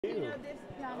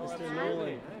Mr.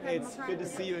 Nolan. Hey, it's good to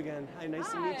see you again. Hi, nice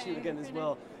to meet you again as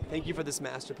well. Thank you for this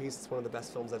masterpiece. It's one of the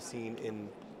best films I've seen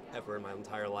ever in my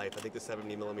entire life. I think the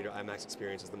 70mm IMAX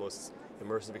experience is the most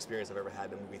immersive experience I've ever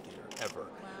had in a movie theater, ever.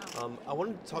 Wow. I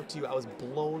wanted to talk to you. I was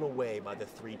blown away by the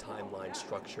 3 timeline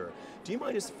structure. Do you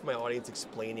mind just for my audience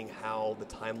explaining how the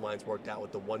timelines worked out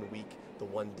with the 1 week, the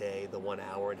 1 day, the 1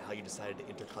 hour, and how you decided to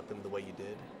intercut them the way you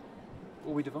did?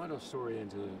 Well, we divide our story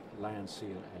into land, sea,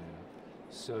 and air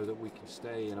so that we can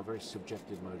stay in a very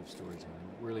subjective mode of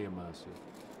storytelling, really immersive.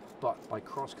 But by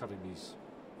cross-cutting these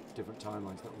different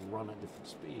timelines that run at different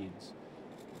speeds,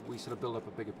 we sort of build up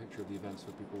a bigger picture of the events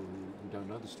for people who don't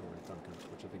know the story of Dunkirk,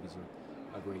 which I think is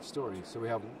a great story. So we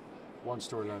have one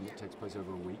storyline that takes place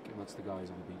over a week, and that's the guys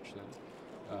on the beach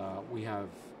there. We have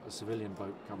a civilian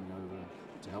boat coming over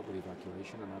to help with the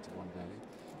evacuation, and that's 1 day.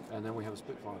 And then we have a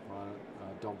Spitfire pilot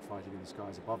dogfighting in the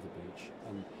skies above the beach,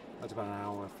 and that's about an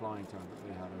hour flying time that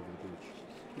they had over the beach.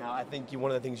 Now, I think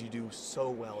one of the things you do so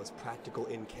well is practical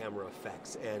in-camera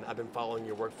effects, and I've been following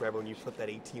your work forever. When you flip that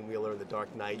 18-wheeler in The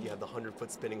Dark Knight, you have the 100-foot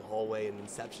spinning hallway in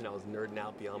Inception. I was nerding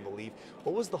out beyond belief.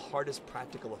 What was the hardest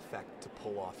practical effect to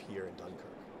pull off here in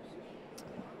Dunkirk?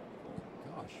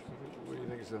 Gosh, what do you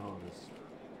think is the hardest?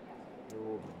 They're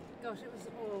all hard. Gosh, it was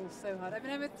all so hard. I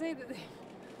mean, I would say that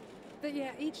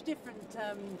yeah, each different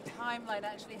timeline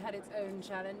actually had its own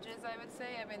challenges, I would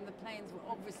say. I mean, the planes were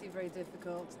obviously very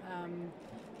difficult.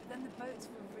 Then the boats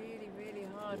were really, really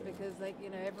hard because, like, you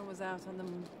know, everyone was out on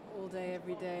them all day,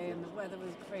 every day, and the weather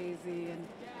was crazy. And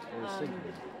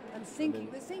sinking.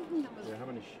 The sinking them was... Yeah, how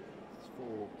many ships?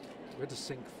 4. We had to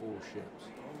sink 4 ships.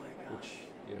 Oh my gosh. Which,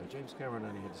 yeah, James Cameron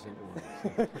only had to sink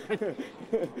 1.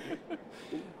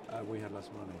 So. We had less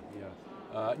money,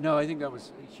 yeah. No, I think that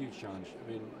was a huge challenge.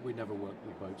 I mean, we'd never worked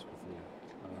with boats before.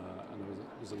 And there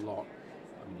was a lot.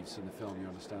 I mean, you've seen the film, you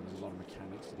understand there's a lot of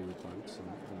mechanics to do with boats and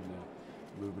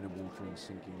movement of water and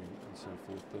sinking and so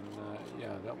forth. And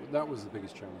yeah, that was the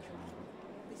biggest challenge for me.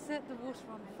 They set the water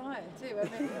on fire too. I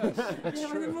mean,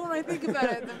 yeah, the more I think about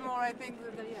it, the more I think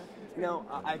that, yeah. Now,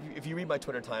 if you read my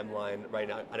Twitter timeline right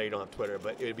now, I know you don't have Twitter,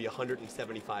 but it would be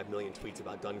 175 million tweets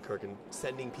about Dunkirk and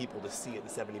sending people to see it in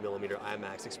 70mm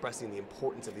IMAX, expressing the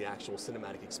importance of the actual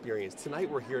cinematic experience. Tonight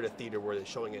we're here at a theater where they're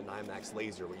showing it in IMAX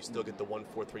laser, where you still get the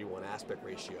 1:4:3:1 aspect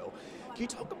ratio. Can you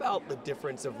talk about the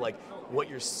difference of like what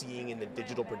you're seeing in the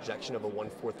digital projection of a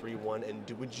 1:4:3:1, and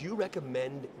would you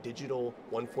recommend digital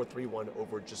 1:4:3:1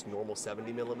 over just normal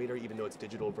 70mm, even though it's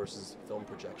digital versus film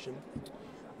projection?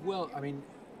 Well, I mean,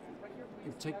 it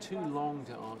would take too long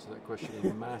to answer that question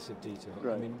in massive detail.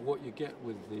 Right. I mean, what you get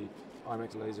with the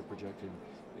IMAX laser projecting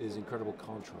is incredible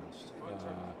contrast,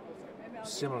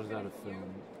 similar to that of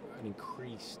film, an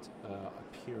increased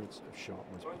appearance of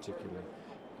sharpness particularly.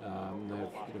 They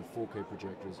have 4K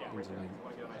projectors interlinked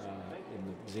in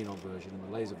the Xenon version.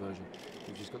 In the laser version,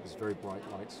 you've just got this very bright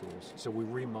light source. So we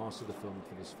remastered the film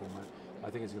for this format. I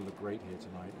think it's going to look great here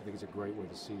tonight. I think it's a great way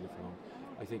to see the film.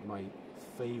 I think my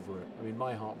favorite, I mean,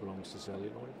 my heart belongs to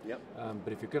celluloid. Yep.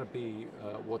 But if you're going to be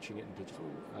watching it in digital,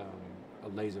 a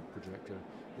laser projector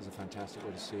is a fantastic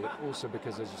way to see it. Also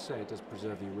because, as you say, it does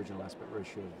preserve the original aspect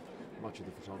ratio of much of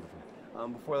the photography.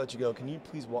 Before I let you go, can you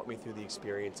please walk me through the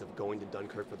experience of going to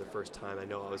Dunkirk for the first time? I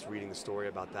know I was reading the story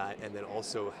about that, and then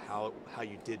also how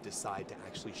you did decide to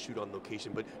actually shoot on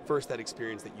location. But first, that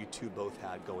experience that you two both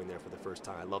had going there for the first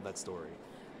time. I love that story.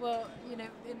 Well, you know,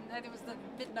 it was the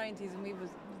mid-90s, and we was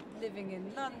living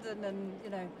in London, and,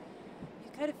 you know,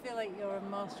 you kind of feel like you're a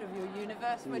master of your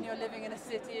universe when you're living in a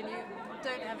city and you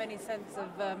don't have any sense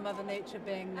of Mother Nature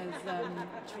being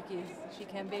as tricky as she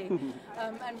can be.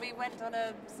 And we went on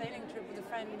a sailing trip with a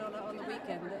friend on the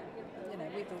weekend. You know,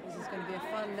 we thought this was going to be a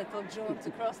fun little jaunt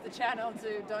across the channel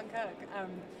to Dunkirk.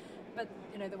 But,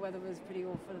 you know, the weather was pretty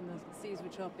awful and the seas were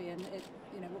choppy, and it,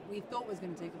 you know, what we thought was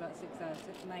going to take about 6 hours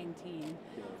took 19.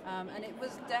 And it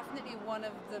was definitely one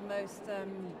of the most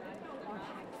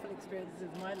impactful experiences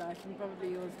of my life, and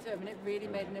probably yours too. I mean, it really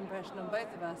made an impression on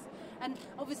both of us. And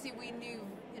obviously we knew,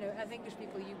 you know, as English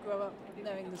people, you grow up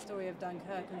knowing the story of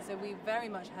Dunkirk, and so we very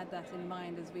much had that in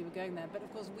mind as we were going there. But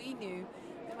of course we knew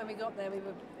that when we got there we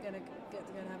were going to get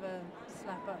to go and have a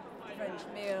slap-up French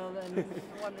meal and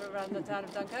wander around the town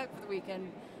of Dunkirk for the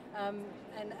weekend.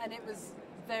 And it was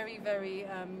very, very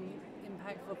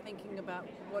impactful thinking about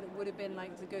what it would have been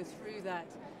like to go through that,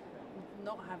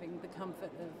 not having the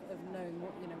comfort of knowing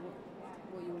what, you know,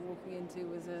 what you were walking into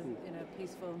was a, you know,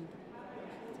 peaceful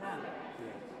town.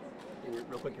 Yeah.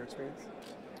 Real quick, your experience?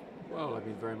 Well, I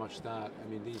mean, very much that. I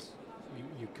mean,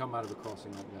 you come out of a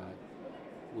crossing like that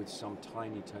with some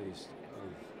tiny taste of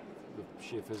the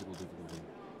sheer physical difficulty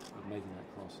of making that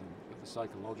crossing, but the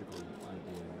psychological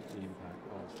idea, the impact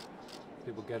of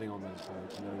people getting on those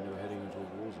boats and knowing they were heading into a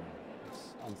war zone.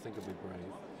 It's unthinkably brave.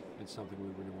 It's something we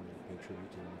really wanted to pay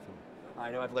tribute to in the film. I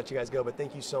know I've let you guys go, but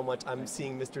thank you so much. I'm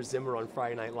seeing Mr. Zimmer on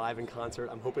Friday Night Live in concert.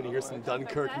 I'm hoping to hear some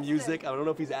Dunkirk music. I don't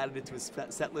know if he's added it to his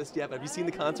set list yet, but have you seen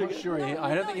the concert yet? Sure,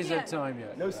 I don't think he's had time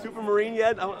yet. No Supermarine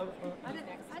yet? I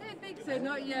don't think so,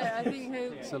 not yet. I think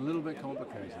it's a little bit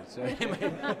complicated. So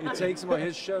it takes a while.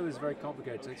 His show is very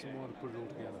complicated. It takes a while to put it all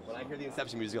together. When I hear the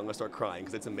Inception music, I'm going to start crying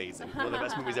because it's amazing. One of the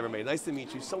best movies ever made. Nice to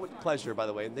meet you. So much pleasure, by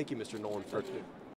the way. And thank you, Mr. Nolan, for